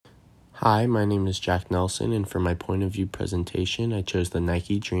Hi, my name is Jack Nelson, and for my point of view presentation, I chose the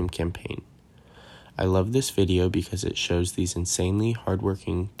Nike Dream campaign. I love this video because it shows these insanely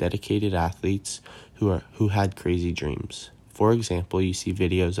hardworking, dedicated athletes who had crazy dreams. For example, you see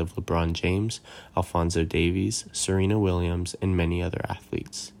videos of LeBron James, Alphonso Davies, Serena Williams, and many other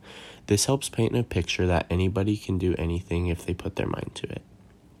athletes. This helps paint a picture that anybody can do anything if they put their mind to it.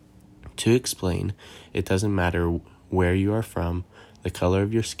 To explain, it doesn't matter where you are from, the color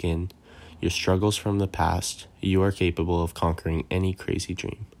of your skin, your struggles from the past, you are capable of conquering any crazy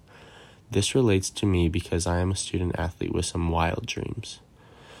dream. This relates to me because I am a student athlete with some wild dreams.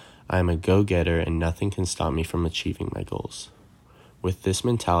 I am a go-getter and nothing can stop me from achieving my goals. With this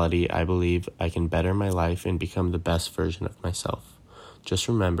mentality, I believe I can better my life and become the best version of myself. Just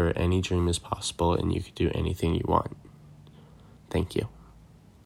remember, any dream is possible and you can do anything you want. Thank you.